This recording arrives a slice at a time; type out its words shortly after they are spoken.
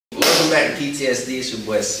back to PTSD. It's your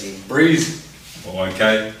boy C. Breeze. Boy,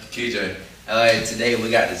 K. KJ. Today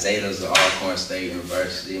we got the Zetas of Alcorn State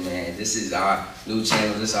University, man. This is our new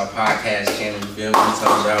channel. This is our podcast channel. You feel me? We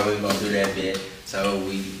told y'all we were gonna do that bit, so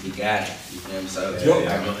we got it. You feel me? So I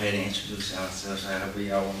go ahead and introduce yourselves.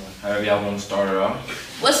 However y'all want to start it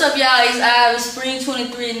off. What's up, y'all? It's Ivy, Spring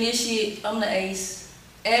 23 Initiate. I'm the ace.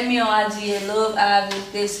 Add me on IG at Love Ivy.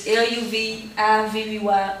 That's LUVIVY_.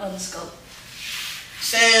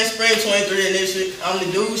 Shan, Spring 23 Initiate. I'm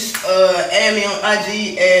the Deuce. Add me on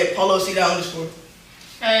IG at PoloCita_.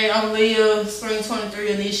 Hey, I'm Leah, Spring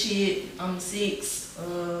 23 Initiate. I'm the 6.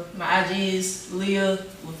 My IG is Leah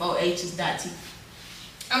with 4 H's.T.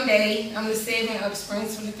 I'm Day. I'm the 7 of Spring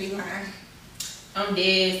 23 line. I'm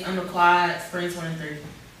Des. I'm the Quad, Spring 23.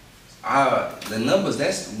 The numbers,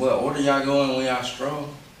 that's what order y'all going when y'all stroll?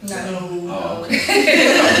 No. Oh,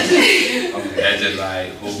 okay. Okay. That's just like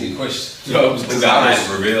who question. who got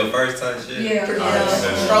like reveal first type shit? Yeah.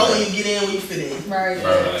 Strolling, you get in when you fit in. Right.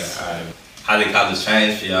 Alright. How did college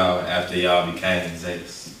change for y'all after y'all became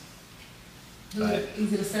Zetas? Like,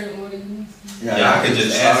 Is it a certain order? y'all can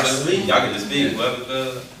just answer. Y'all can just speak.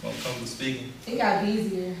 Whoever won't come to speaking. It got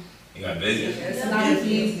busier. You got busy. It's a lot of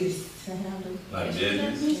business to handle. Like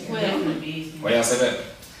business. Well, definitely busy. Why y'all say that?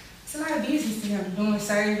 It's a lot of business to handle. Doing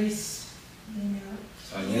service, you know.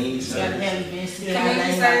 Community You gotta service. have events to Community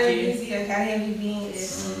kind service, you gotta have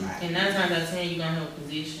events. And 9 times out of 10, you're gonna have a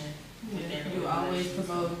position. You always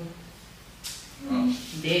promoting.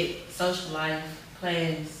 That, social life,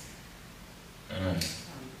 class.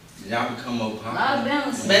 Y'all become more A lot of popular.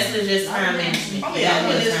 balance. Basically just time management. I mean, I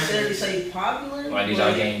wouldn't necessarily say popular. Like, did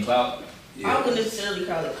y'all gain clout? I wouldn't necessarily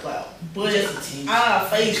call it clout. But Just a team. our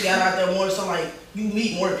face got out there more, so like, you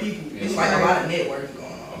meet more people. It's like a lot of networking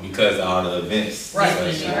going on. Because of all the events. Right. So,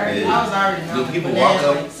 I shit, was yeah. already Do known. people but walk now,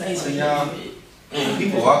 up like, say to something y'all? stupid.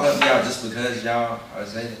 People walk up to y'all just because y'all are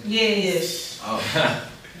Zetas? Yes. Oh.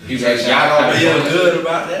 He's Y'all don't feel good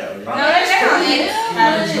about that? No, that's not it.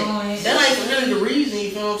 How to join. That ain't really the reason, you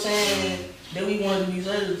feel what I'm saying, that we wanted to be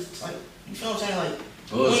Zetas. Like, you feel what I'm saying? Like,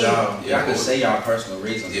 What was y'all could say y'all personal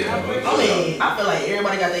reasons. Yeah. I mean, I feel like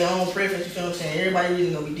everybody got their own preference, you feel what I'm saying? Everybody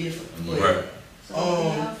reason gonna be different. But, Right. So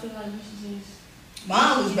y'all feel like you should just...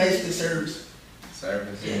 mine was basically service.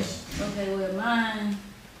 Service. Yes. Okay, well, mine,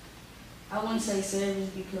 I wouldn't say service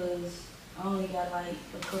because I only got like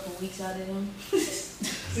a couple weeks out of them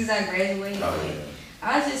since I graduated. Oh, yeah.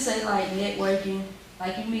 I just say like networking,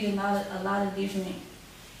 like you meet a lot of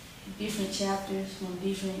different chapters from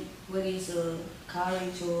different, whether it's a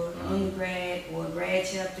college or undergrad or a grad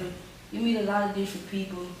chapter. You meet a lot of different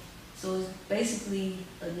people, so it's basically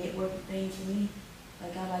a networking thing for me.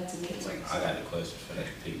 Like I like to network. I got a question for that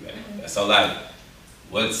piggyback. So like,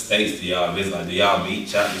 what states do y'all visit? Like, do y'all meet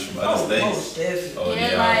chapters from other states? Most definitely. Oh,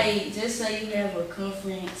 Yeah, yeah. like just say you have a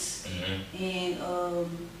conference Mm-hmm. and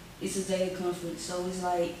it's a Zeta conference, so it's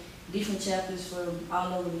like different chapters from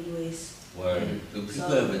all over the U.S. Word. Do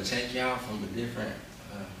people ever check y'all from a different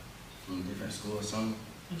school or something?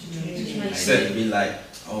 Like they be like,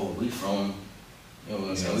 oh, we from, you know what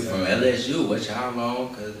I'm saying? We from LSU. What y'all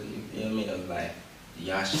on? Cause you feel me? It was like,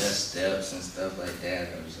 y'all share steps and stuff like that.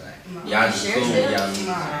 It was like, y'all just Share cool. steps?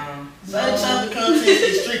 Y'all meet. Zeta chapter content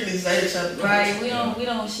is strictly Zeta chapter content. Right, we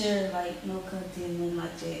don't share like no content nothing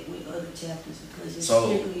like that with other chapters because it's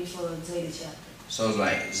So- strictly for a Zeta chapter. So it's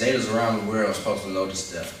like Zetas around the world are supposed to know the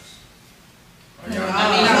steps. Or y'all- I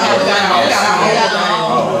got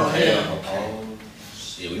Oh, okay.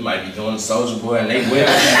 Shit, we might be doing Soulja Boy and they will.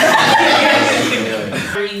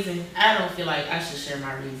 Reason, I don't feel like I should share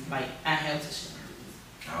my reason. Like, I have to share my reason.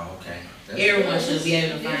 Oh, okay. Everyone should be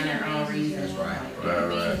able to find their own reason. That's right. It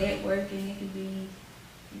could be networking, it could be,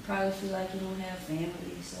 you probably feel like you don't have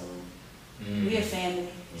family, so we're a family.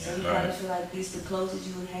 So you probably feel like this the closest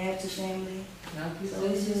you would have to family. So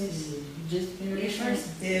it's just different.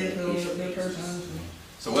 Yeah, that person.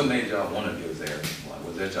 So what made y'all want to be a Zeta? Like,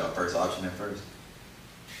 was that y'all first option at first?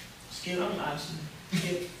 Skill.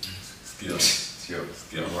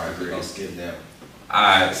 Skill. Right, we're gonna skip that.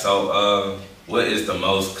 Alright, so what is the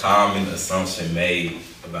most common assumption made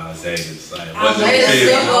about Zetas? Like, what do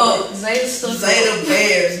Zeta people Zeta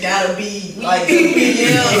bears gotta be like the big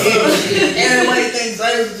girls. Everybody thinks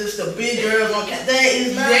Zeta's just the big girls on cat. That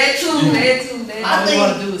is not. That too. I think,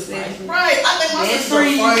 right, I think my sister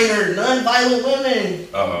fighter, non-violent women.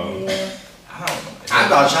 Uh-oh. Yeah. I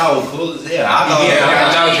thought y'all was cool as hell. I thought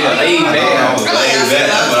y'all was just laid back. That's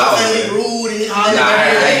what I was Really rude and I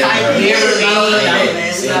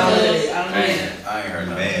ain't heard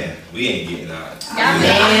man, we ain't getting out.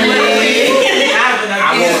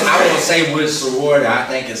 I won't say which sorority I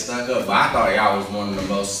think it stuck up, but I thought y'all was one of the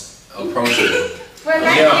most approachable. But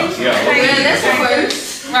like, Yeah. Yeah, that's the first.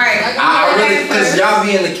 Right. I really, cause y'all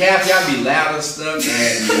be in the cab, y'all be loud and stuff,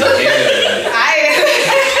 and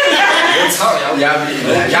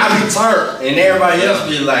y'all be turned, and everybody else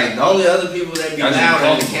be like, the only other people that be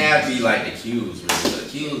loud in the cab be like the cues, really. The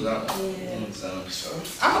cues, so.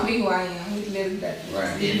 I'm gonna be who I am. We live that.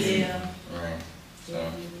 Right. Yeah. Right.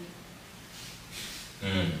 So.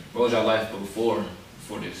 What was your life before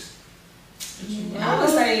this? I would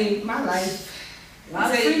say my life. A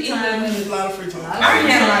lot of free time. A lot of free time. I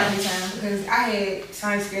didn't have a lot of free time because I had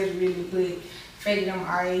time schedule really, but the fact that I'm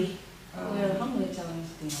RA. Well, I'm gonna tell you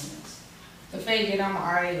something on this. The fact that I'm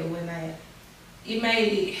RA or whatnot, it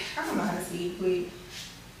made it. I don't know how to say it,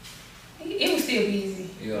 but it was still busy.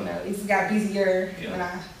 Yeah. You know, it got busier Yeah. when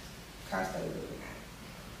I crossed over.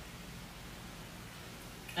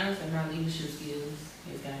 I would say my leadership skills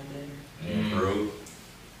has gotten better. Improve.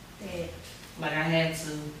 Yeah. Like I had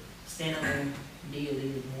to stand up and deal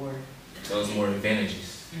with it more. So it's more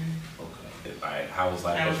advantages. Okay. Like, how was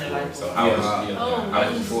life How was before? your life So before? how was Oh, how it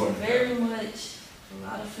was was before? very much a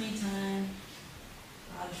lot of free time.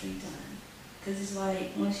 A lot of free time. Cause it's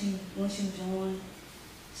like once you join,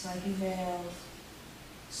 it's like you have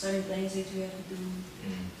certain things that you have to do.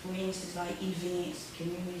 For instance, like events,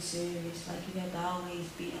 community service, like you have to always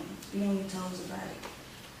be on your toes about it.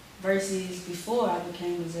 Versus before I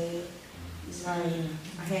became a Zeta, it's like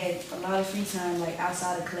I had a lot of free time, like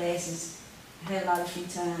outside of classes. I had a lot of free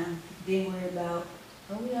time. Didn't worry about,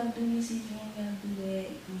 oh, we gotta do this event, we gotta do that,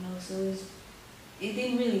 you know. So it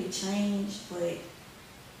didn't really change, but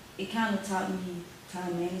it kind of taught me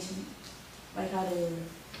time management, like how to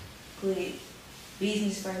put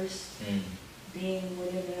business first, then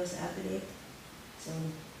whatever else after that. So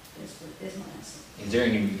that's my answer. Is there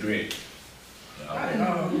any regret? I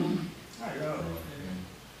know.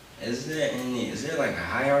 Is there like a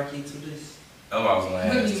hierarchy to this? That's what I was gonna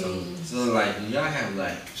What do ask you too. mean? So like, do y'all have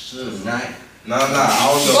like should not? No, I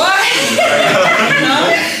was gonna. What?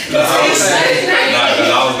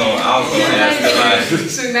 I was gonna ask you like,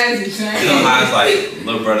 So that's you know how it's like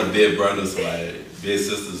little brother, big brothers, like big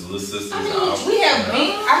sisters, little sisters. I mean, we have big.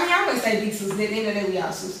 I mean, I wouldn't say big sisters. At the end of the day, we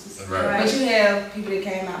all sisters. Right. But you have people that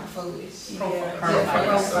came out before us.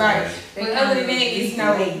 Profiles, Right. okay. But other than that, it's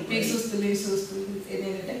no big sister, little sister. At the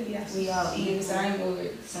end of the day, we all eat the same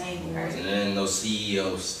word. Same Right. And then no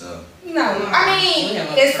CEO stuff. No, I mean,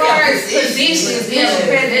 as far as positions, the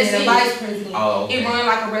president, the vice president, Oh, okay. it run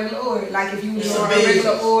like a regular org. Like if you It's join a a regular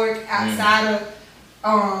business. org outside of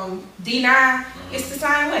D9, it's the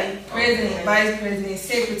same way. President, vice president,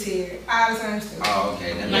 secretary, all the same stuff. Oh,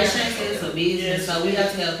 okay. That Like makes Shannon said, it's a business, so we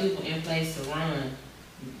have to have people in place to run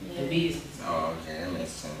the business. Oh, okay. That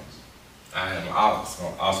makes sense. I am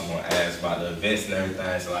also gonna ask about the events and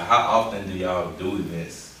everything. So like, how often do y'all do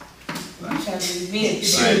events? We try to do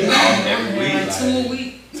events. Like every week, Like like 2 a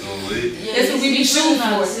week. 2 a week. That's what we be shooting for.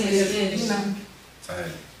 Yeah. You know. Tight.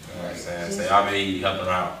 You know what I'm saying? So y'all be helping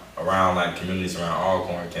out around like communities around all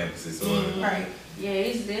corner campuses. Or Right. Yeah,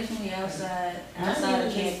 it's definitely outside Not of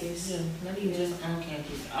even campus. Yeah, not even just on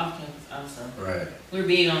campus, off campus also. right. We're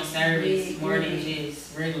big on service Big, more than big.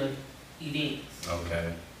 just regular events.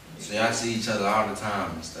 Okay. So y'all see each other all the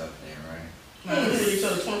time and stuff then, right? Man, we see each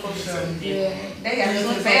other 24/7. Yeah. They got us in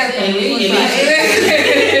the And bathroom.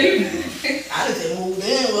 I just moved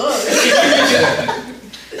in, look.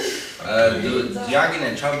 Do y'all get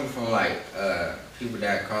in trouble from like people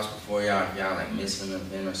that cross before y'all if y'all like missing an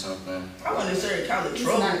event or something? I wouldn't necessarily call it It's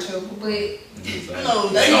trouble. not trouble, but No,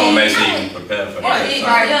 They gonna make sure you prepare for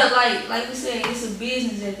that. Like we said, it's a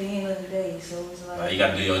business at the end of the day. So it's Like, like you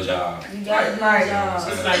gotta do your job. you gotta do Right. your job.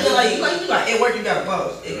 It's It's like at work you got a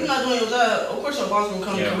boss. If you're not doing your job, of course your boss gonna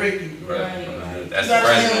come Yeah. correct you. Right. Right. That's You the gotta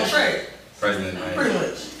stay on president. track. President. man. Pretty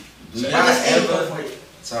much. Do I y'all just ain't ever? for it.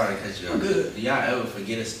 Sorry to cut you I'm off. good. Do y'all ever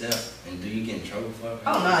forget a step and do you get in trouble for it?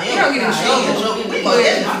 Oh, nah, you don't get in trouble. We must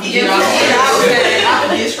definitely Yeah, get I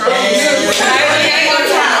I get trouble. Yeah.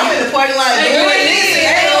 I'm in the parking lot doing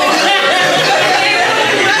this.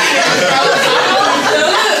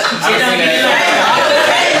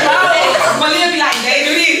 Malia be like, they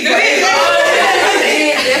do this, do this.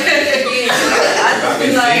 I've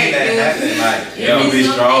been seeing that happen. Like, they'll be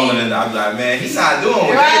strolling and I'm like, man, he's not doing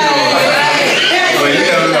what they're doing. But you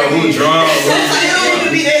never know who drunk. Sometimes you don't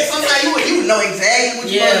even be that. Sometimes you would know exactly what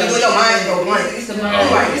you're supposed to do. Your mind go blank. It's the You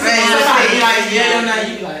mind. like, man, somebody be like, yeah, no,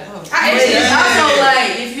 you be like, oh. It's also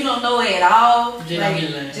like if you don't know it at all, Just like, don't get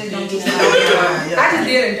in line. just don't get in line. I just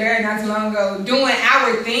did a dare not too long ago doing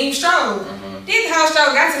our theme stroll. This whole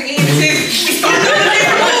stroll got to the end and we started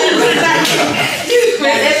doing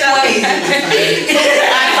That's crazy. That's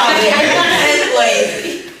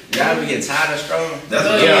crazy. y'all be getting tired of scrolling? That's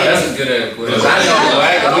a That's a good question. Cause I know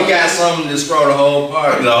like, we got something to scroll the whole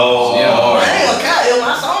party. No. I ain't gonna count it.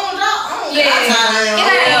 My song drop. I don't get time.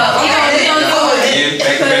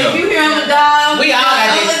 If you hear I'm a dog, We all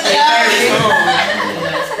got this.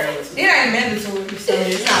 It ain't mandatory, so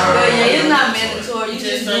it's not. it's not mandatory. You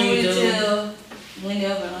just do so you it do. till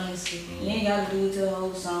whenever, honestly. You ain't gotta do it till the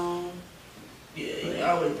whole song. Yeah, you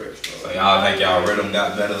always break So strong. y'all think y'all rhythm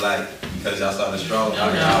got better like because y'all started strong?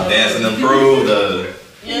 No, no. Y'all dancing improved?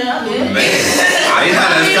 Yeah, I do. Man, I ain't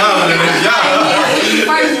not as confident as y'all. When you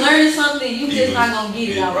first learn something, you just not gonna get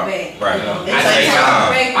it out back. Right. It I think takes y'all,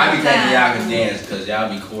 practice I be thinking y'all time. can dance cause y'all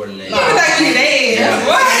be coordinated. You think you dead? Yeah.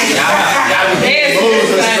 What? Y'all be Dance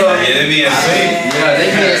moves and stuff. Yeah, they be in sync. Yeah, they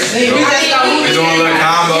be in sync. We doing a little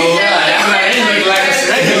combo.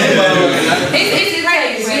 It's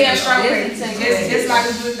practice. We have strong It's practice. Just like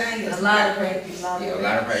a good thing. A lot of practice. A lot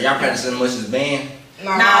of practice. Y'all practice as much as band? No.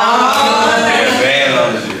 Band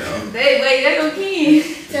on this shit. They go Ken.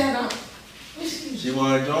 She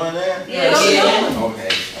wanna join that? Yeah, go. Okay.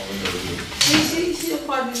 She a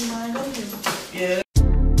part of mine. Go ahead. Yeah.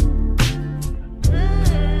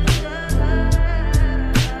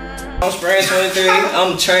 I'm Spring 23.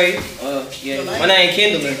 I'm Trey. My name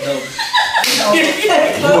Kendall though.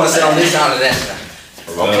 You wanna sit on this side or that side?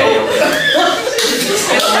 Okay.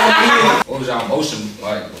 What was y'all emotion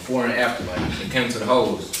like before and after? Like when it came to the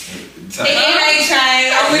hoes? It ain't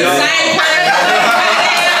changed. I'm with the same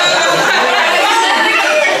person.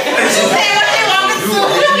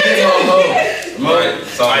 Right.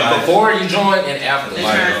 So Like before you joined and after.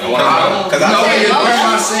 Like I wanna know. cause I know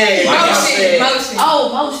Motion.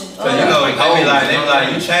 Motion. So you know, they be like,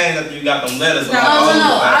 you changed after you got them letters. No, I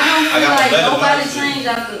don't feel like nobody changed. changed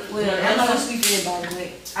after. Well, I'm not gonna speak for everybody,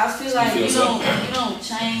 but I feel like you don't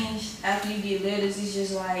change after you get letters. It's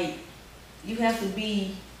just like you have to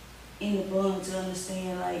be in the bond to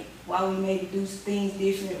understand like why we maybe do things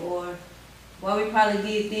different or why we probably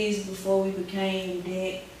did this before we became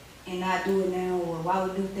that and not do it now, or why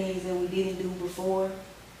we do things that we didn't do before.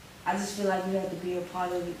 I just feel like you have to be a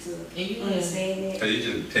part of it to understand that. Cause you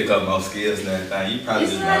just pick up more skills and everything. You probably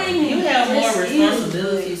It's just not not. even. You have more just is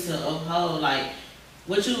responsibilities to uphold. Like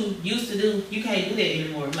what you used to do, you can't do that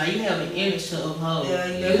anymore. Like you have an image to uphold. Yeah,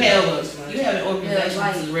 You have an organization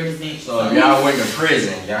like- to represent. So if y'all went to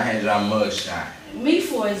prison, y'all had y'all mug shot. Me,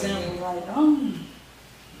 for example, like,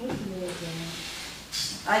 what's the word, man?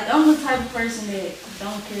 Like, I'm the type of person that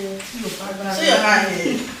don't care about She a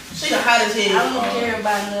hothead. She the hottest head. I don't care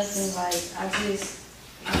about nothing. Like, I be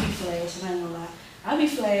flashing. I ain't gonna lie. I be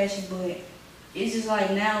flashing, but it's just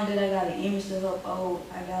like now that I got an image to uphold,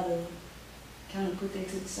 I gotta kind of put that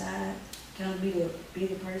to the side, kind of be the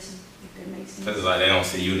bigger person, if that makes sense. Cause it's like they don't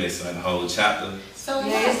see you, they see the whole chapter. So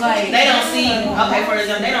Yeah, it's like They don't see, okay, for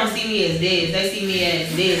example, they don't see me as this. They see me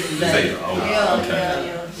as this. Say, Like, oh, Yeah, okay.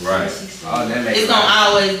 yeah. Right. Oh, that makes it's gonna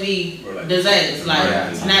always be disastrous. Like,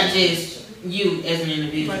 Right. not just you as an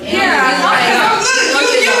individual. yeah, look,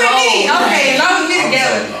 you and me. Okay, as long as we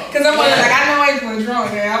together. Cause I'm like, I know I ain't for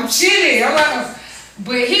drunk, man. I'm chilling. I'm like,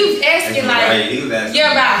 but he was asking like, He was asking.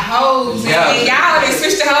 yeah, about hoes. Yeah. And y'all done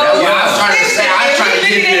switched the hoes. That's what I was trying to say. I was trying to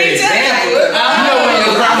give you an example. You know when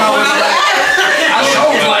your grandma was like, I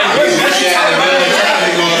was like, That shit had a really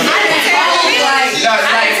traffic going.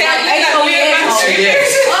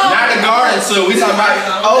 not the garden too. We talking about,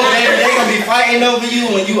 they gonna be fighting over you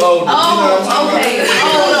when you older. You know what I'm talking okay. about?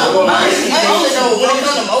 Only though, when it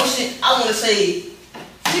comes to motion, I wanna say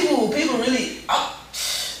people really.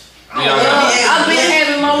 I've been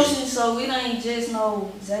having motion, so it ain't just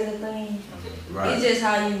no Zeta thing. Right. It's just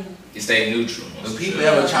how you. You stay neutral. Do people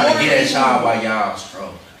ever try to get at y'all while y'all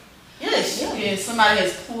stroll? Yes. Yeah, somebody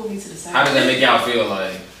has pulled me to the side. How does that make y'all feel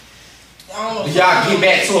like? I don't know. Do y'all get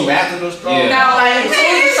back to them after the stroll? Yeah. Now, like, as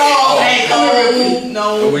soon as the song back home, no,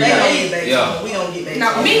 We they got- don't get back yeah. to them. We don't get back No,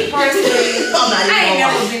 to them. me personally, I'm not I ain't even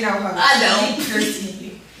never gonna been no hoe. I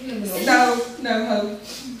don't. No hoe.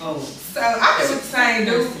 Oh. So I been with the same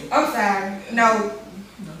dude. I'm sorry. No,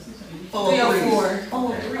 304.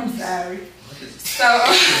 Oh, I'm sorry. So, I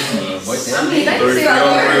mean, they Three, still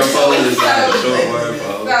four, work. four is like a short word for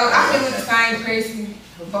so I've been with the same person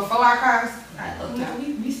before I crossed.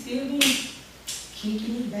 Okay, we still been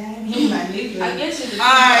kicking it back. He my nigga. I guess it.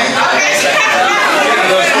 Alright,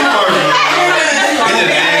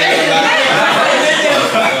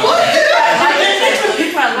 You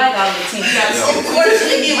probably like all the team. of course,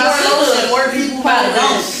 they get more social, more people Probably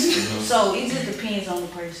don't. don't. So it just depends on the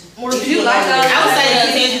person. More If people you like all I would say the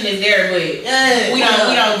attention is there, but Yeah, we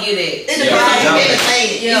don't get it. It depends on who entertain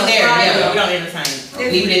it. It's there, yeah, we don't entertain. It's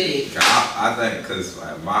Leave it at I think, cause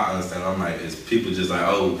like, my understanding, I'm like, is people just like,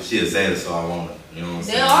 oh, she a Zeta, so I want her. You know what I'm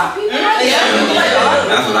saying? There are people like that.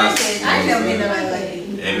 That's what I said. I ain't never been nobody like that.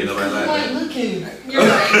 Ain't been nobody like that. Look cute. You're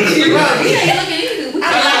right. You're right. We ain't looking either. We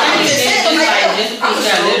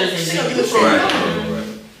just Right.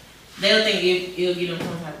 they'll think it'll get them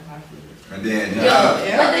some type of popularity. And then,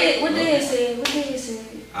 What they had said.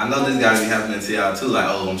 I know this gotta be happening to y'all too, like,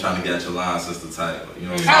 oh, I'm trying to get your line sister type, you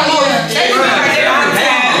know what I'm saying?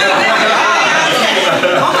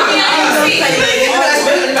 Oh, yeah.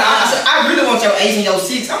 I really want your 8 and your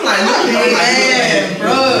 6. I'm like, look, man,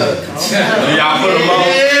 bro. Do y'all put them on?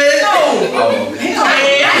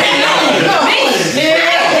 No.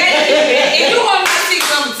 If you want my 6,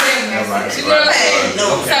 I'm telling you. You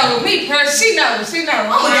know what I'm saying? So me personally, she knows.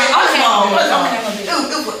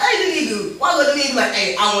 Why would the nigga be like,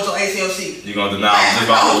 hey, I want your ACL6? You gonna deny them just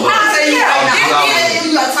about the look?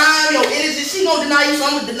 You got time, your energy, she gonna deny you, so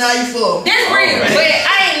I'm gonna deny you for. That's real, but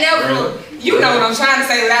I ain't never. You know what I'm trying to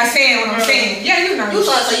say without saying what I'm saying. Yeah, you know. You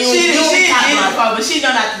trying to say She but she know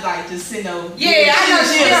not to like just sit no. Yeah, I know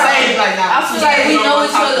she'll say like I nah. feel like we know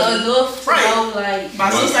each other enough to know, like, My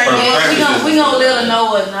sister we gonna let her know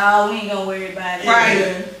what. Nah, we ain't gonna worry about it.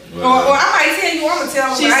 Right. Or I might tell you, I'm gonna tell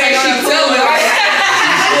her. She said she tell her.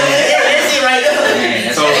 That's it right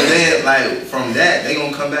there. So then, like, from that, they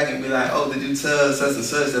gonna come back and be like, oh, did you tell such and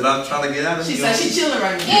such that I'm trying to get out of? She said she chilling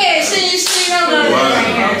right now. Yeah, she don't know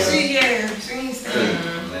that. She ain't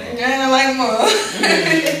staying. Yeah, like more.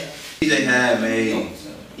 DJ had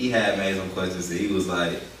made some questions. And he was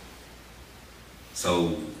like,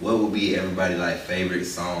 so what would be everybody like favorite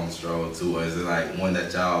song to stroll to, or is it like one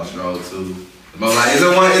that y'all stroll to? But like, is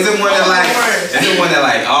it one that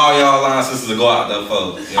like all y'all line sisters to go out there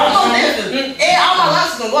for? You know? And all my line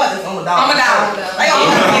sisters go out there. I'm a dog.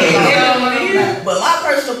 But my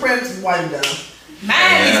personal preference is white down.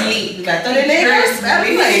 Mine is lit. You got 30 niggas. I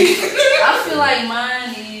feel like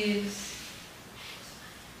mine is.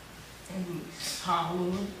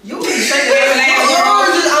 You can say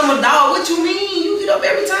that. I'm a dog. What you mean? You get up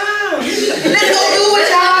every time. Let's go do it,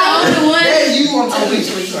 y'all. The one. Yeah, you want to be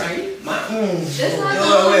sweet, right? That's not the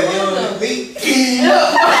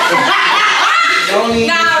only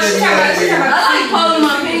one. I like pulling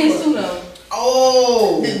my pants too though.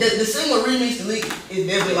 Oh, the single remix to Leak is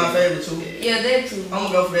definitely my favorite too. Yeah, that too. I'm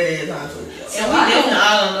gonna go for that every time too. And we definitely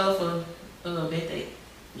all in love for birthday.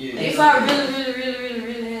 Yeah. If I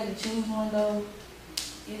really had to choose one though,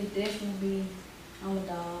 it'd definitely be I'm a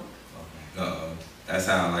dog. That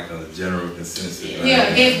sounds like a general consensus. Right?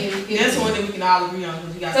 Yeah, definitely. That's one that we can all agree on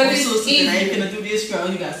because you got some sisters that ain't finna do this stroll.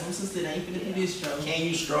 You got some sisters that ain't finna do this stroll. Can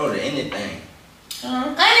you stroll to anything?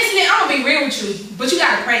 Honestly, I'm gonna be real with you, but you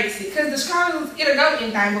gotta practice it, cause the scrolls it'll go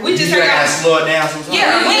anything. But we just gotta slow it down sometimes.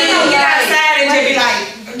 Yeah, we ain't gonna get outside and just be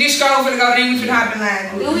like, this scroll finna go, then we finna hop in line.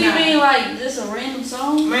 Do you mean like just a random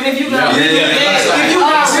song? Man, if you got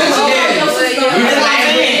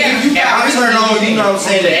I turn on, you know what I'm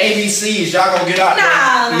saying, the ABCs, y'all gonna get out there.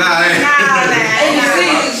 Nah.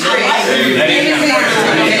 ABCs is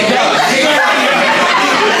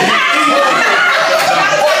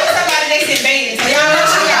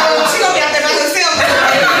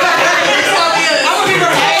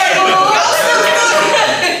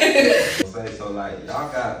So like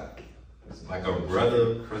y'all got like a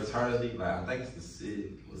brother fraternity, like I think it's the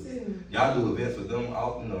city. Y'all do events with them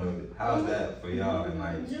often, or how's that for y'all? And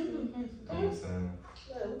like, you know what I'm saying?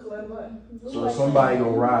 So if somebody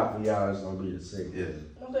gonna ride for y'all, it's gonna be the city. Yeah.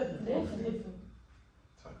 Definitely.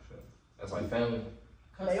 That's like family.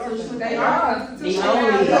 They are. The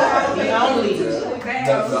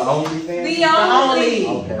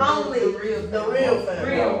real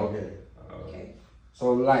family. Oh, okay. So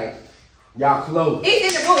like, y'all close. It's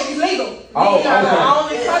in the book. It's legal. Oh, okay.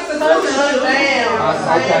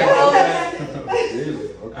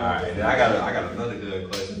 Alright, then I got another good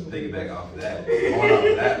question to piggyback off of that. Going off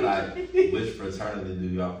of that, like, which fraternity do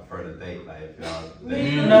y'all prefer to date? Like, if y'all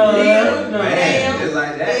date? No. Man, just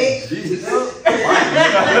like that. Jesus.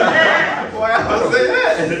 Why I say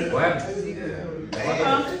that? What happened?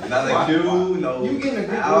 Man, nothing cute, no. You getting a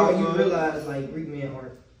Greek girl, you realize like Greek men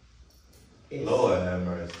aren't. Lord have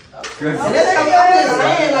mercy. And that's how I'm just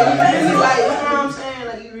saying, like, you really like, you know what I'm saying?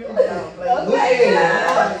 Like, you really like,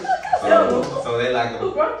 So they like a,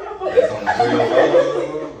 that's on the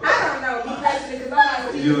real. I don't know. Me personally, because I'm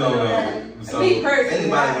not. You don't know. So Me personally.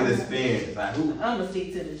 anybody with experience, like who? I'm gonna stick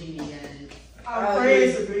to the GD guys. I'm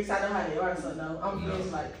friends with Greeks. I know how they are, so no. I'm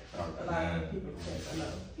friends like a lot of people. I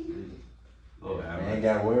know. Lord, I ain't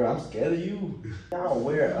gotta wear. I'm scared of you. Y'all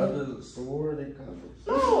wear other sorority colors.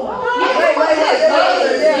 No. Wait.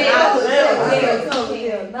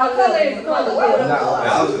 Color is color.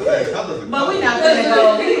 I was just saying colors. But we not gonna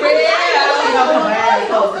go.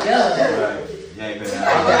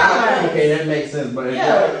 Okay, that makes sense. But if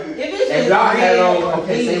Y'all y'all had on,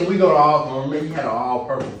 okay, say we go to all, maybe you had an all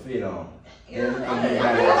purple fit on. Me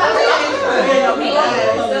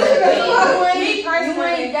personally, You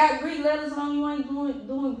ain't got Greek letters on, you ain't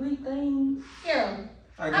doing Greek things. yeah.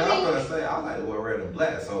 Like, I'm gonna say, I like to wear red and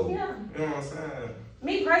black, so, you know what I'm saying?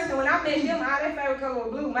 Me personally, when I met them, all their favorite color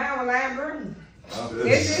was blue. Mine was lime green. Oh,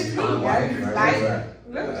 That's just me. Like,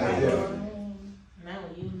 look. Now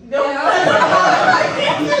you.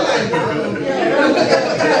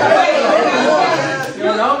 You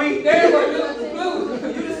don't know me? They were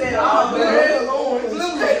blue. You just said all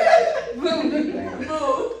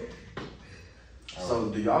So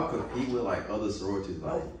do y'all compete with like other sororities?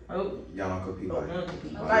 Like y'all don't compete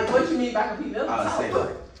Like, what you mean by compete? I say like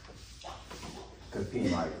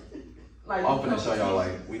compete like open and show y'all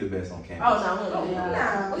like we the best on campus. Oh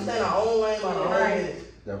no, we stay in our own lane, like Right.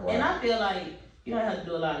 That's And I feel like you don't have to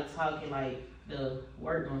do a lot of talking, like the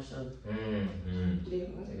work on show.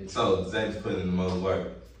 So, Zach's putting in the most work,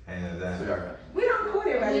 hands So down. y'all got We don't know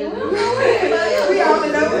everybody. We all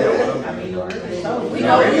know. I mean, the work on show. We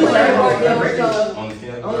know you work On the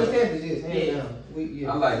campus? On the campus, yes, hands down.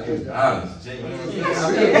 I like you, honest, genuine. You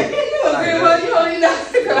don't even know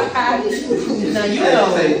to go hide. Now you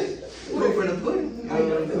know. Proof in the pudding. You know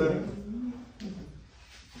what I'm saying?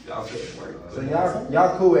 Y'all should work. So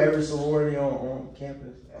y'all cool with every sorority on campus?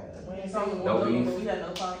 No beef. We had no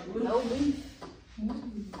problem. No beef.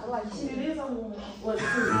 I like shit. It is on one. What?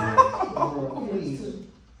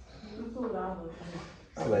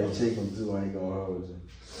 I like chicken too. I ain't gonna hold you.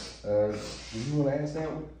 Do you want to ask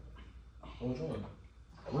that one? Which one?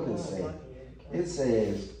 What does it say? It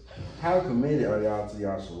says, how committed are y'all to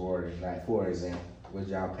y'all sorority? Like, for example, would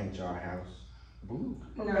y'all paint y'all house blue?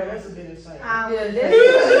 Okay, that's a bit insane.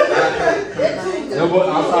 No, but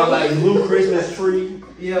I'm talking like blue Christmas tree.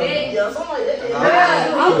 Yeah, something like that.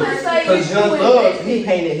 I would say Cause it's Young too Love, invested. he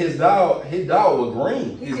painted his dog was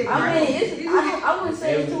green. I mean, I wouldn't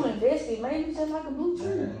say it's too invested. Maybe just like a blue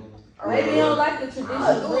tree. Maybe you don't like the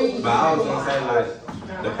traditional green. But I was gonna say, like,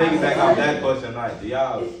 the piggyback off that question, like, do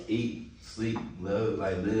y'all eat, sleep,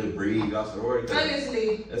 live, breathe, y'all sorority? 'Cause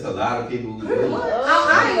Honestly, there's a lot of people who do.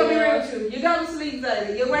 I ain't gonna be real with you. You go to sleep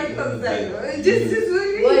Zeta. You wake up Zeta. Just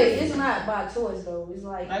look at But it. it's not by choice though. It's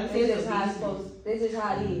like this is how it's supposed. This is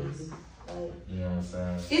how it is. Like, You know what I'm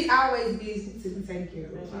saying? It's always business to be taken care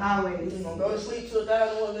of. Always. You gonna go to sleep to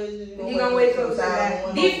 1,001 days. You gonna wake up to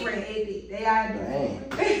that different at it. They are Dang.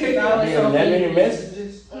 different. You getting that many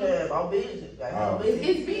messages? Yeah, about business.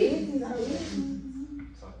 It's business.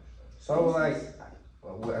 So like,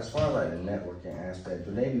 as far as like the networking aspect,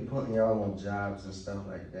 do they be putting y'all on jobs and stuff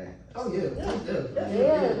like that? Oh, yeah.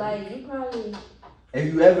 yeah, like you probably.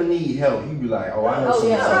 If you ever need help, you be like, oh, I know Oh,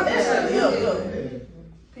 yeah. somebody.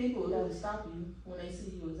 People will stop you when they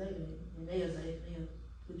see you as Zeta, and they'll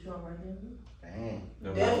put you on right there. Dang.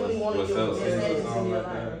 Definitely want to What's give up, a sis, or business something like in your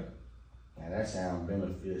that? life. Man, that sounds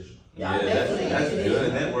beneficial. Yeah, Yeah, definitely. that's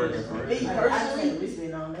good networking for Me real. personally, we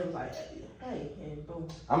spent on. They was like, hey, and boom.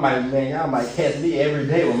 Y'all might catch me every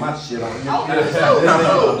day with my shit on. You feel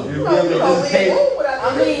me? You know, Just take-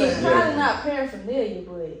 I mean, probably not paraphernalia,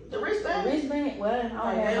 but the wristband. wristband. Well, I don't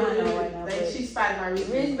have mine on right now. But She spotted my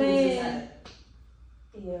wristband. wristband.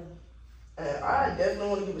 Yeah. And I definitely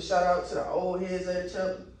want to give a shout out to the old heads at the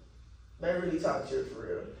chapter. They really talk shit for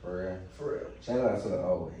real. For real. For real. Shout out to the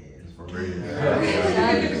old heads. For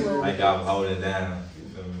real. Like y'all was holding it down. You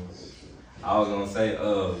feel me? I was gonna say,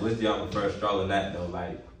 which do y'all prefer strolling that though?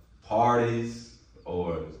 Like parties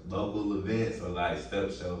or local events or like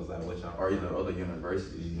step shows? Like what y'all or either other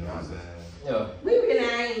universities, you know what I'm saying? Yeah. We really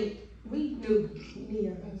ain't. We do.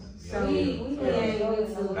 Yeah. So We ain't go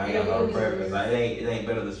to I ain't got no preference. Like it ain't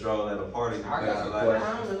better to stroll at a party I because got a like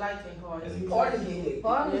I don't really like them parties. Parties get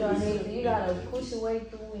Parties are heavy. You gotta push your way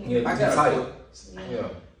through it. Yeah, I got a tight. question. Yeah.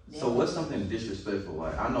 So what's something disrespectful?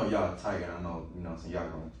 Like I know y'all tight, and I know so y'all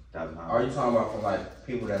gonna dive behind. Are you talking about from like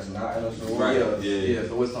people that's not in a sorority? Right. Yeah.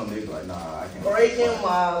 So what's something they be like? Nah, I can't. breaking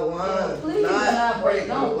my line. Please not break.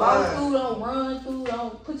 Don't walk line. through. Don't run through.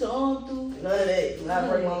 Don't put your arm through. None of that. Do not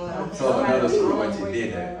break my line. So if another sorority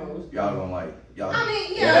did that, y'all gonna like y'all. I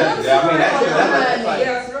mean, Yeah, I mean that's like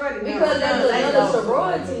Yeah, sorority. Because that's another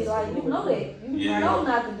sorority. Like you know that. You Yeah. know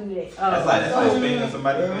not to do that. that's like spinning in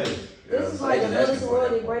somebody's face. This is like another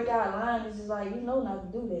sorority breakout line. It's just like you know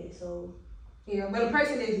not to do that. So Yeah, but a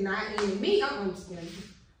person that's not in me, I'm understanding.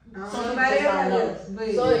 Somebody else. So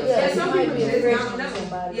yeah, some people just don't know.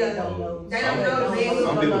 Somebody Yeah, don't know. they don't know the band.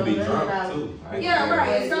 Some people be drunk too. Yeah,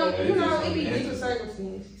 right. So it be different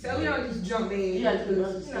circumstances. So we don't just jump in. You have to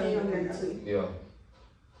understand too. Yeah.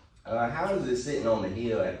 How is it sitting on the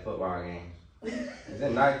hill at a football game? Is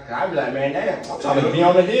it nice? I be like, man, damn, I'm trying to be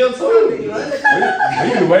on the hill too. We be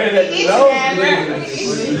waiting at the nose.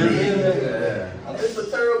 It's a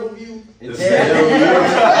terrible view. It's terrible.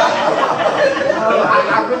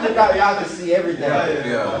 I really thought y'all could see everything.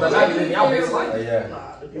 Yeah. But I didn't. Y'all be like,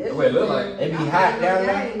 What it look like? it be hot down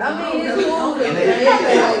there. I mean, it's cool.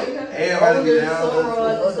 Everybody be down.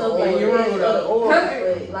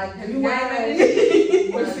 Like you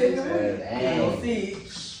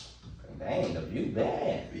Dang, the view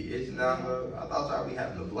bad. Be itching out her. I thought y'all be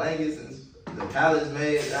having the blankets and the pallets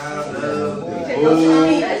made down there. I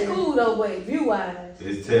mean, that's cool though, but view wise.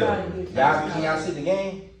 It's terrible. Can y'all see the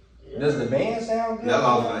game? Does the band sound good? That's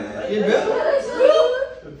all I'm saying.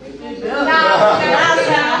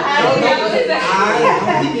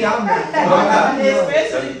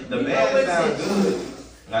 The band sound good.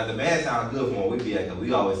 Like the band sounds good from where we be at, cause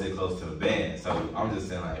we always sit close to the band. So I'm just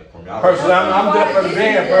saying, like from y'all. Personally, I'm good for the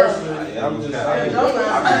band. Personally, I'm just.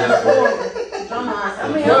 I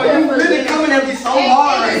mean, you really coming at me so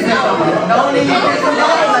hard right now. Don't even get some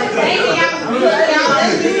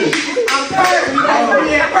I'm currently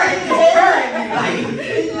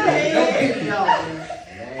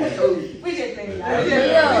We just think the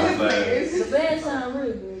band sound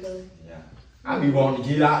really good though. I be wanting to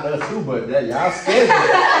get out there too, but that y'all schedule.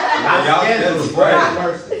 Y'all schedule is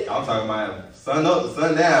crazy. I'm talking about sun up,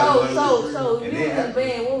 sun down. So you in the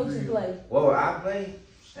band, what would you play? What would I play?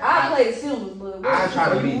 I play the cymbals, but I try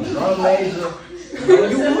to be drum major.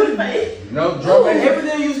 You would, man. No drum major.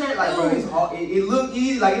 Everything you say, like, bro, it's all, it look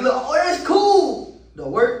easy, like, it look, oh, that's cool. The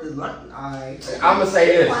work, the line, I'm gonna say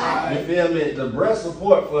this, you feel me? The breast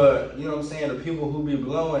support for, you know what I'm saying, the people who be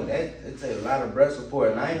blowing, it takes a lot of breast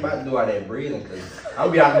support. And I ain't about to do all that breathing, cause I'm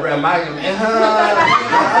gonna be out the breath, mic, man.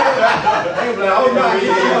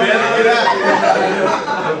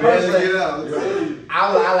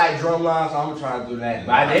 I like drum lines, so I'm gonna try to do that.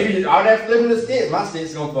 But all that flipping the stick, my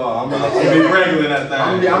stick's gonna fall. I'm gonna be regular that thing.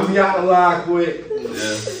 I'm gonna be out the line quick.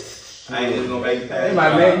 Yeah. I ain't even gonna make it past. They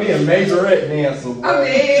might make me a majorette dancer. I'm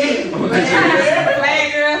dead.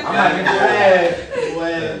 Flag girl. I might be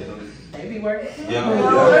flag. They be working. Yeah.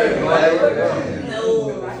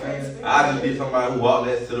 I'll just be somebody who walk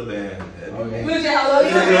next to the band. We'll just hold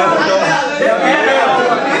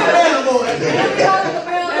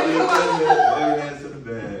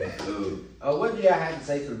what do y'all have to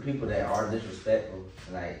say to the people that are disrespectful?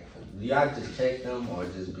 Like, do y'all just check them or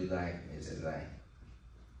just be like, is it like,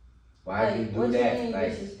 why do you do that?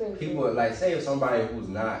 Like, people, like, say if somebody who's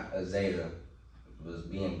not a Zeta was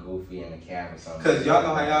being goofy in the cab or something. Cause y'all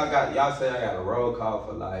know how y'all say I got a roll call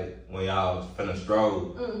for like when y'all finna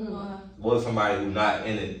stroll. What if somebody who not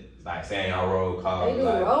in it, like saying y'all roll call? They do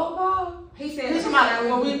like, roll call? He said somebody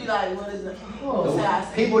when we be like, what is it?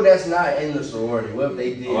 People that's not in the sorority, what if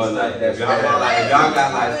they did or stuff like, that's if y'all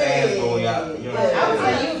got like fans for when y'all, you know what I'm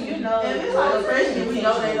saying? You know, if it's like a freshman, we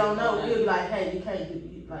know they don't know. We'll be like, hey, you can't do it.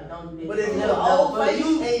 Like, don't do this. But if you're old face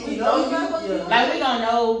and you know you, like, we don't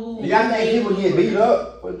know who. Do y'all think people get beat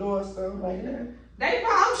up for doing stuff like that?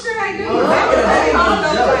 I'm sure they do.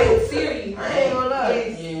 Serious. I ain't gonna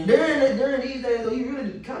lie. During these days, though, you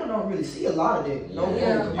really kind of don't really see a lot of that.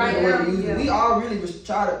 We all really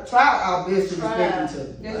try our best to respect each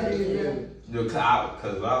other.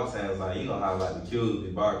 Cause what I was saying is like, you know how like the kids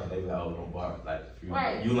be barking, they be like, oh, don't bark. Like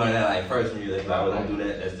if you learn that like freshman year, they be like, oh, don't do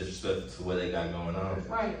that. That's disrespectful to what they got going on.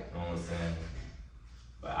 Right. You know what I'm saying?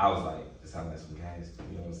 But I was like, it sounds like some gangster.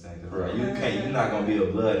 You know what I'm saying? Cause like, you're not gonna be a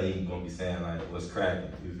blood and you gonna be saying like, what's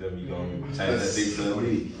cracking? You feel me? You gonna change that thing to a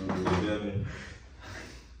week. You feel me?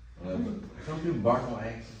 Some people bark on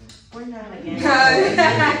accident. We're not a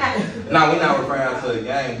No, we're not referring to a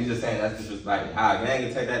gang. We just saying that's just like how a gang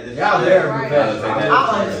can take that. Y'all very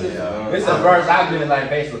professional. It's the first I've been like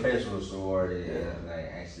face to face with a sorority and like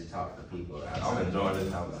actually talk to people. I'm enjoying this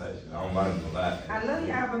conversation. I don't mind gonna lie. I love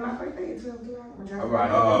y'all, but my birthday is 12 All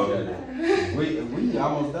right. We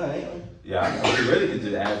almost done, ain't we? Yeah, we really could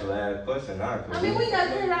just ask the last question now. I mean, we got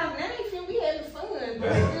to put it out names and we having fun,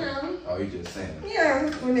 but you know. Oh, you just saying that. Yeah.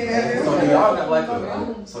 So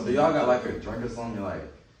do y'all got like a drink or something? Like,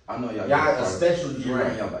 I know y'all got a special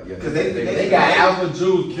drink. Cause they got alpha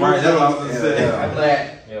juice, right, that's what I was gonna say.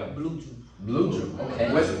 Black, blue juice. Blue juice. Okay.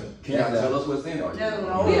 Can y'all tell us what's in it? No,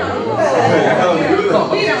 we don't know. Why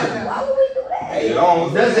would we do that? Hey,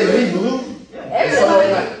 does it be blue?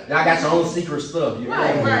 Everybody, Y'all got your own secret stuff. You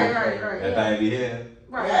Right. That thing be here.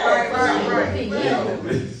 Right.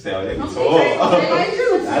 Sell that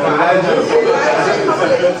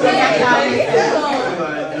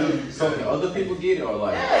So can other people get it or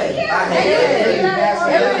like? Everybody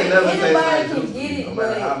can get it, No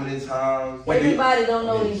matter how but many times. everybody don't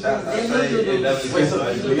know these Shots I things. say, it never Wait, gets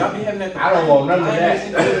so do y'all be having that? I don't want none of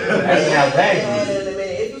that. That's how bad.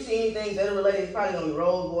 If you see anything Zeta related, it's probably gonna be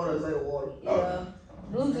rose water or Zeta water. Yeah.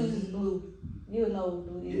 Bluetooth is blue. You'll know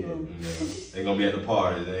blue is blue. They're gonna be at the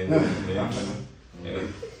party. They ain't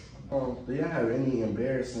Do y'all have any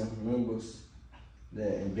embarrassing members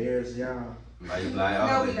that embarrass y'all? like,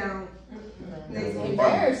 No, we don't.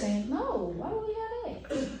 Embarrassing? No. Why do we have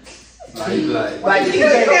that? like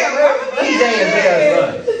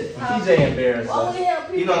TJ embarrassed Why us. would we have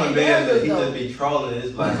people he don't embarrass us. He though? just be trolling.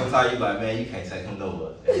 It's like sometimes you like, man, you can't take him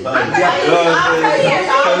nowhere. You know I'm what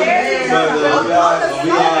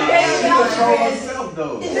I'm Control himself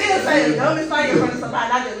though. It's just say the dumbest thing in front of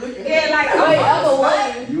somebody, I just look at Yeah, like, Wait, other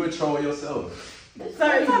what? You would troll yourself.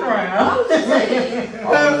 Turn around. I was just saying.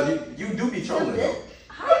 Oh, no, you do be trolling though.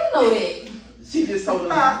 How you know that? She just told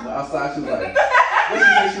us outside. She was like, "Where she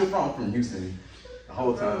say she was from? From Houston." The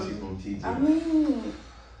whole time she's from TJ. I mean,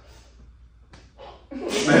 Man,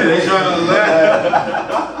 they trying to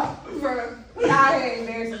laugh. bro, y'all ain't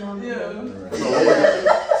embarrassing on me.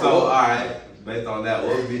 So, alright, based on that,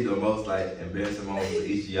 what would be the most like embarrassing moments for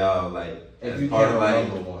each of y'all, like If as you part can't of like,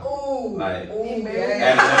 remember one. ooh, like ooh,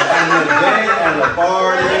 at a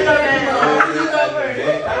party, at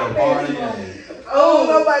a party. oh,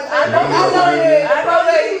 nobody, I know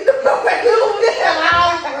it.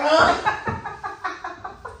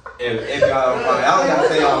 If y'all don't find, I don't gotta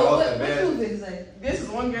say y'all most embarrassing. This is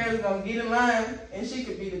one girl who's gonna get in line, and she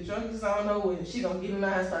could be the drunkest I don't know, and she gonna get in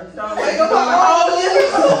line and start throwing like, I'm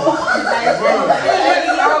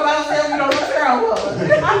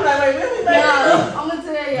like, wait, let me think. nah, I'm gonna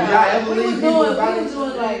tell y'all. Y'all ever We leave was people doing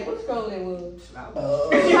about like, what scroll it was?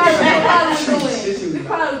 We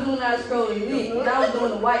probably was doing our scrolling lit, but I was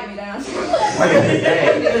doing the wipe me down. Drunk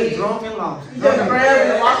and lost. Just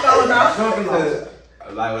grab and walk on out.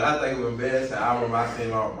 Like when I think of embarrassing, I remember I seen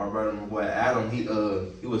my brother, my boy Adam. He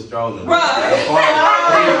was strolling. Right. At a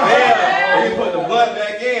party. He put the blunt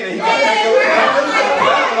back in and he got back over.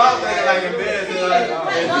 That's what I'm thinking, like embarrassing. Like,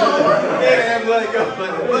 that blood go.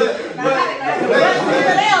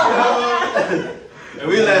 And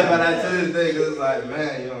we laugh about that to this day because it's like,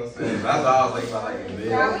 man, you know what I'm saying? That's all I was thinking about, like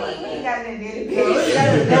embarrassing. We ain't got nothing to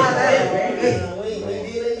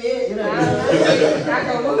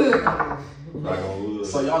do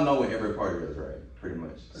So y'all know what every party is, right? Pretty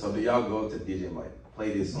much. So do y'all go up to DJ and like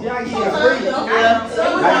play this song? Yeah, I get free.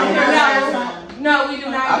 No, we do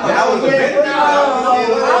not. I thought that was a bit.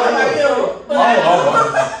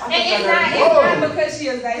 And it's not because she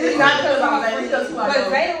is Zeta. It's not because I'm Zeta. It's just But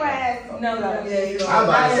Zeta wise, no. Yeah, you know. I'm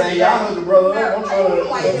about to say y'all hook the brother up. I'm trying to.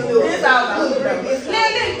 It's all good.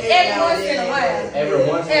 Every once in a while. Every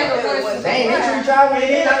once in a while. Every Dang, once they in a treat y'all like I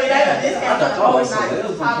thought y'all was so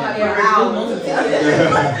little from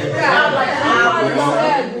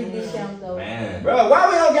Man. Bro, why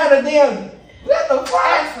we don't got a damn? What the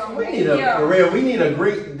fuck? We need Yeah. for real. We need a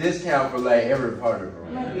great discount for like every party. Bro.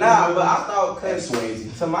 Nah, but I thought, cause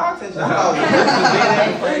to my attention, I thought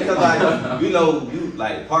this was big cause like, you know, you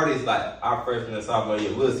like parties like our freshman and sophomore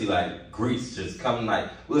year, we'll see like Greece just coming like,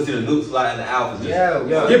 we'll see the nukes fly in the alpha just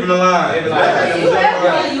skipping the line. You Who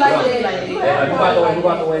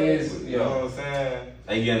about the way is, You know what I'm saying?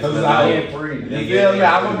 They getting Cause to it's the out know. here free. You They feel getting- me?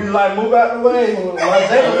 I'm gonna be like, move out the way.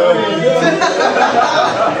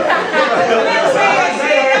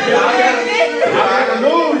 Y'all gotta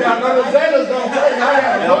move. Y'all know the Zetas don't play. Y'all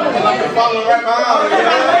gotta move. Like following right behind.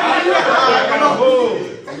 Come on, move.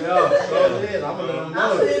 Yeah, so it is. I'm gonna let them I know.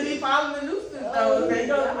 still be following the new students though. If they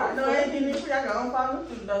don't, no, ain't getting free. I can unfollow them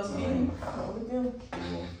students though. Still, with them.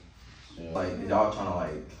 Like y'all trying to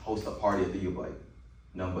like host a party at the like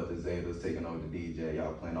nothing but the Zetas taking over the DJ.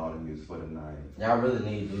 Y'all playing all the music for the night. Y'all really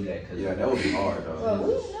need to do that. Cause Yeah, that would be hard Bro, though.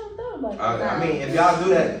 we never thought about that. I mean, if y'all do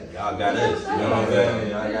that, y'all got us. You know what I'm saying?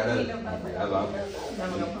 Y'all got us. That's all.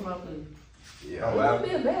 I'm gonna come up with. Yeah. Oh, well, It would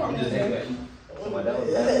be a bad I'm just thing. yeah,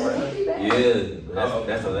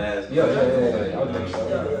 that's the last. Y'all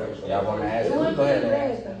wanna ask? It wouldn't Go be a ahead and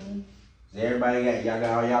bad ask. thing. Everybody got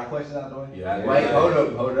all y'all questions out the way? Yeah, I got Wait, it.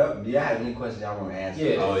 hold up. Do y'all have any questions y'all wanna ask?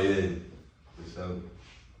 Yeah. Oh yeah. For sure.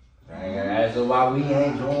 I ain't gonna ask her why we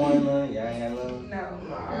ain't joined none. Y'all ain't got none. No.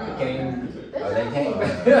 They can't even. Oh, they can't.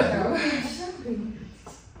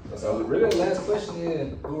 So really, the last question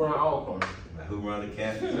is, who run all corners? Who run the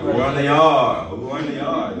campus? Who run the yard? Who run the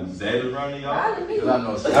yard? Zetas run the yard. Cause I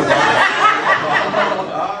know.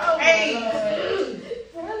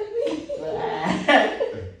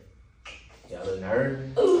 Y'all a nerd?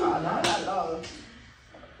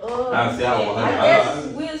 I guess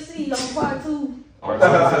we'll see on part 2.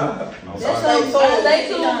 Stay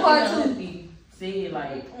tuned on part 2. See,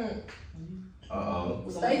 like,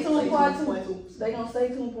 Stay tuned part 2. They gonna stay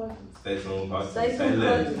tuned part 2. Stay tuned, part 2. Stay Stay tuned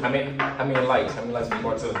part 2. lit. How many likes? How many likes for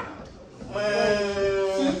part 2?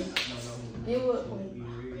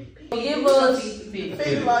 Give us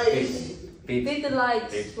 50 likes. 50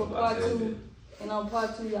 likes for part 2. And on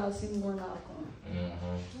part 2, y'all see me going off on.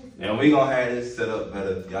 And we gonna have this set up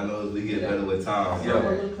better. Y'all know we get better with time.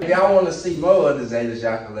 If y'all want to see more of the Zetas,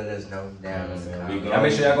 y'all can let us know down in the comments. Y'all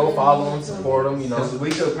make sure y'all go follow them, support them, you know. Cause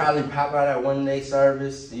we could probably pop out at one day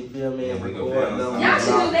service, you feel me, and record them. Y'all should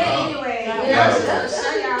do that anyway.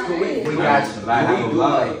 We got you. Like, we do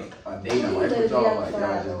like a day in life with y'all, like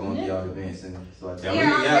y'all just going to y'all events and stuff like that.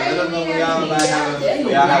 Let us know when y'all like have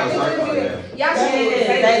a circle. Y'all should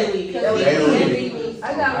do that.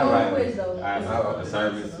 I got one request though. Alright,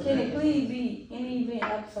 service. Can it please be any event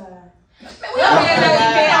outside?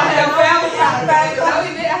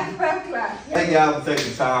 Thank y'all for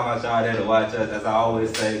taking time out y'all day to watch us. As I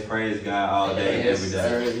always say, praise God all day, every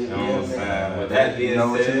day. You know what I'm saying? With that being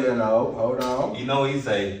said, hold on. you know what he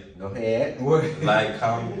say. Go ahead. Like,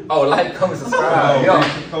 comment. Oh, like, comment, subscribe.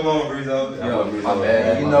 Come on, Breezo. My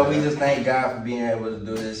bad. You know, we just thank God for being able to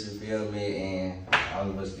do this, you feel me, and all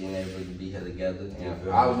of us being able to be here together. And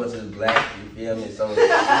all of us is black, you feel me, so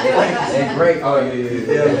it's great for you, you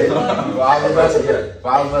feel me? For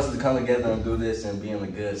all of us to come together and do this and be in a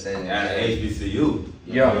good setting. At HBCU.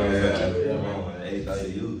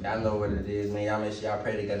 HBCU. Y'all know what it is, man. Y'all make sure y'all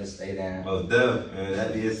pray together, stay down. Most definitely. And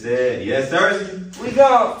that being said, yes, sir. We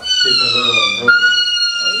go.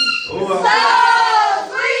 Ooh,